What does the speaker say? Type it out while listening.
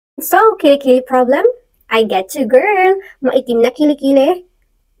So, kilikili problem? I get you, girl. Maitim na kilikili?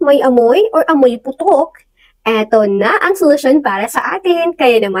 May amoy or amoy putok? Eto na ang solusyon para sa atin.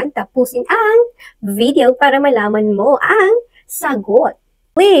 Kaya naman tapusin ang video para malaman mo ang sagot.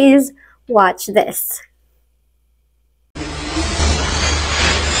 Please watch this.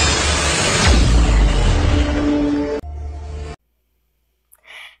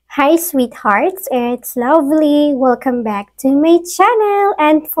 Hi sweethearts, it's lovely. Welcome back to my channel.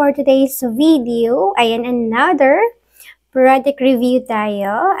 And for today's video, ayan another product review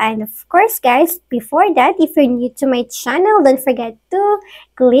tayo. And of course guys, before that, if you're new to my channel, don't forget to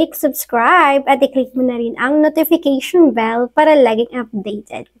click subscribe at i-click mo na rin ang notification bell para laging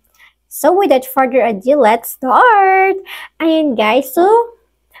updated. So without further ado, let's start! Ayan guys, so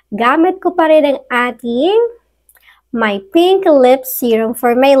gamit ko pa rin ang ating my pink lip serum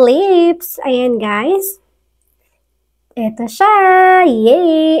for my lips. Ayan guys. Ito siya.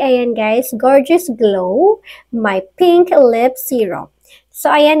 Yay! Ayan guys. Gorgeous Glow. My pink lip serum.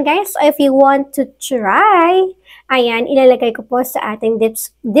 So ayan guys. If you want to try, ayan, ilalagay ko po sa ating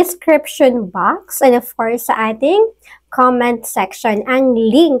description box and of course sa ating comment section ang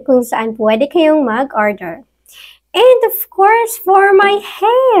link kung saan pwede kayong mag-order. And of course, for my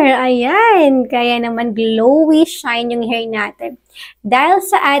hair, ayan, kaya naman glowy shine yung hair natin. Dahil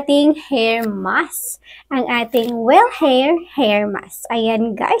sa ating hair mask, ang ating Well Hair Mask.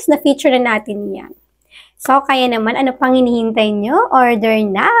 Ayan guys, na-feature na natin yan. So, kaya naman, ano pang hinihintay nyo? Order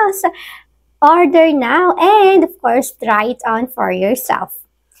now. Order now and of course, try it on for yourself.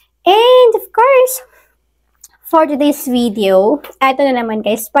 And of course, for today's video, ito na naman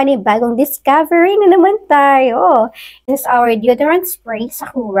guys, panibagong discovery na naman tayo. This is our deodorant spray,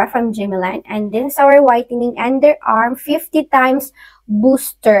 SAKURA from Gmeelan. And this is our whitening underarm 50 times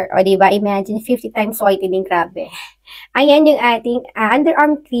booster. O diba, imagine 50 times whitening, grabe. Ayan yung ating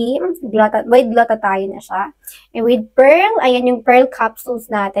underarm cream. With tayo na siya. And with pearl, ayan yung pearl capsules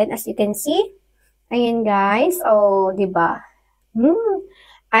natin as you can see. Ayan guys, o diba.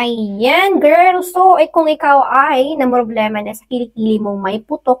 Ayan, girl. So, kung ikaw ay namroblema na sa kilikili mo may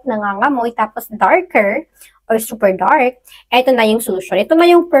putok, nangangamoy, tapos darker or super dark, ito na yung solution. Ito na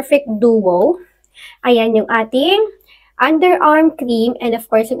yung perfect duo. Ayan yung ating underarm cream and of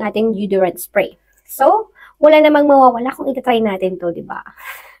course yung ating deodorant spray. So, wala namang mawawala kung itatry natin to, di ba?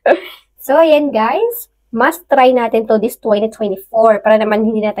 So, ayan guys. Must try natin to this 2024 para naman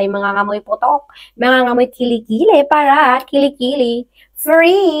hindi na tayo mangangamoy putok, mangangamoy kilikili para kilikili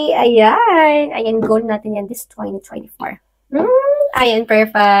free. Ayan. Ayan, goal natin yan this 2024. Ayan,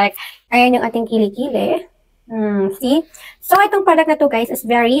 perfect. Ayan yung ating kilikili. See? So, itong product na to guys is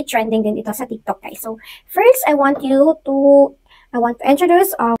very trending din ito sa TikTok guys. So, first, I want to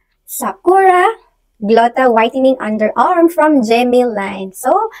introduce SAKURA Glotta Whitening Underarm from Gmeelan.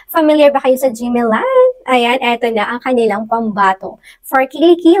 So, familiar ba kayo sa Gmeelan? Ayan, eto na ang kanilang pambato. For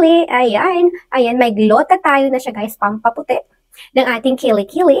kilikili, ayan, may glotta tayo na siya guys, pampaputi ng ating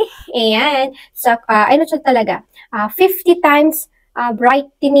kilikili. Ayan, so, ano siya talaga? 50 times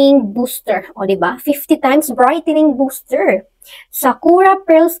brightening booster. O, diba? 50 times brightening booster. SAKURA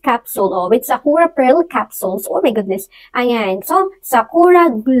Pearls Capsule. O, with SAKURA Pearl Capsules. Oh my goodness. Ayan. So,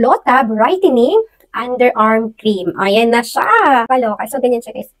 SAKURA Glotta Brightening Underarm Cream. Ayan na siya. Paloka. So, ganyan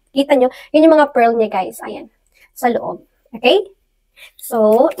siya guys. Kita nyo, yun yung mga pearl niya guys. Ayan. Sa loob. Okay?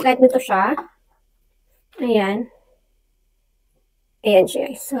 So, let nito siya. Ayan. Ayan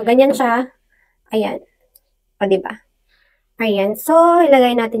siya guys. So, ganyan siya. Ayan. O, diba? Ayan. So,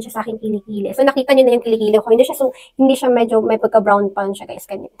 ilagay natin siya sa aking kilikili. So, nakita nyo na yung kilikili ko. Hindi siya medyo may pagka-brown pa siya guys.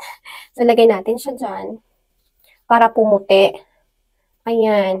 Ganyan. So, ilagay natin siya dyan. Para pumuti.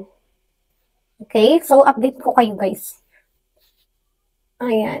 Ayan. Okay, so update ko kayo guys.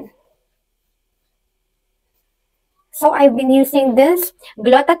 Ayan. So I've been using this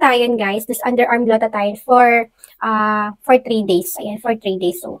glutathione guys, this underarm glutathione for 3 days. Ayan, for 3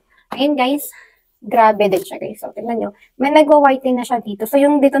 days. So, ayan guys, grabe din siya guys. So, tingnan nyo, may nagwa-whiten na siya dito. So,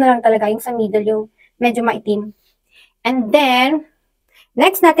 yung dito na lang talaga, yung sa middle, yung medyo maitim. And then,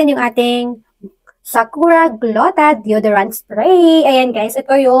 next natin yung ating SAKURA Glotta Deodorant Spray. Ayan guys,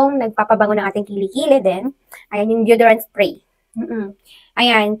 ito yung nagpapabango ng ating kilikili din. Ayan yung deodorant spray.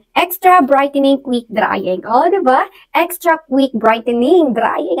 Ayan, extra brightening quick drying. O, diba? Extra quick brightening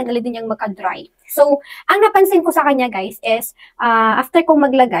drying. Ang dali din niyang maka-dry. So, ang napansin ko sa kanya guys is, after kong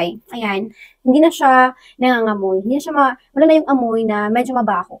maglagay, ayan, hindi na siya nangangamoy. Hindi na siya wala na yung amoy na medyo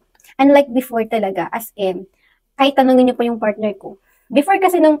mabaho. Unlike before talaga, as in, kahit tanongin niyo po yung partner ko. Before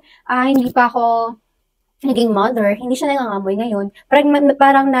kasi nung hindi pa ako naging mother, hindi siya nangangamoy ngayon.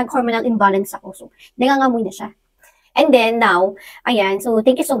 Parang nag-hormonal imbalance ako. So, nangangamoy na siya. And then now, ayan, so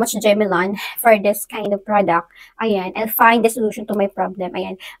thank you so much Gmeelan for this kind of product. Ayan, I'll find the solution to my problem.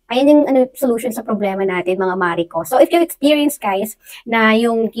 Ayan, ayan yung solution sa problema natin mga mari ko. So if you experience guys na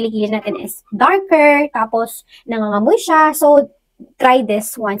yung kilikili natin is darker, tapos nangangamoy siya, so try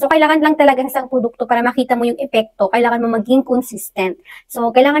this one. So kailangan lang talaga sa isang produkto para makita mo yung epekto, kailangan mo maging consistent. So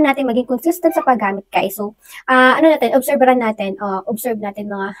kailangan natin maging consistent sa paggamit guys. So ano natin, observe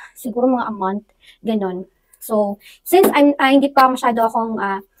natin mga siguro mga a month, ganon. So, since hindi pa masyado akong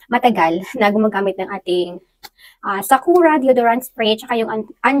matagal na gumagamit ng ating SAKURA deodorant spray tsaka yung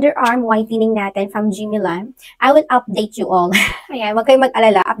underarm whitening natin from Gmeelan, I will update you all. Ayan, wag kayong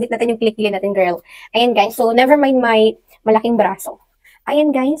mag-alala. Update natin yung kilikili natin, girl. Ayan, guys. So, never mind my malaking braso.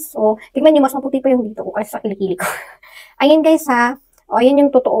 Ayan, guys. So, tignan nyo, mas maputi pa yung dito ko kasi sa kilikili ko. Ayan, guys, ha. O, ayan yung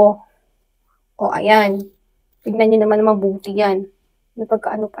totoo. O, ayan. Tignan nyo naman mabuti yan. May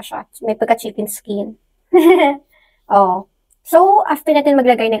pagka-ano pa siya. May pagka-chicken skin. Oh. So, after natin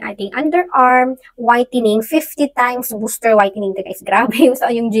maglagay ng ating underarm whitening, 50 times booster whitening to guys. Grabe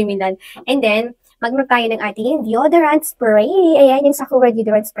yung Gmeelan. And then, magmag tayo ng ating deodorant spray. Ayan yung SAKURA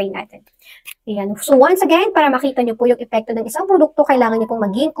deodorant spray natin. Ayan. So, once again, para makita nyo po yung epekto ng isang produkto, kailangan nyo pong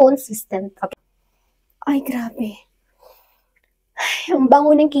maging consistent. Okay. Ay, grabe. Ang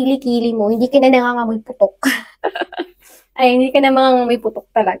bango ng kili-kili mo, hindi ka na nangangamoy putok. Ay, hindi ka na mangangamoy putok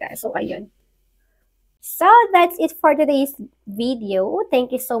talaga. So, ayun. So, that's it for today's video. Thank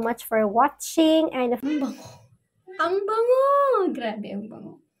you so much for watching. And ang bango. Ang bango! Grabe, ang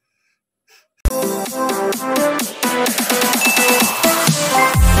bango.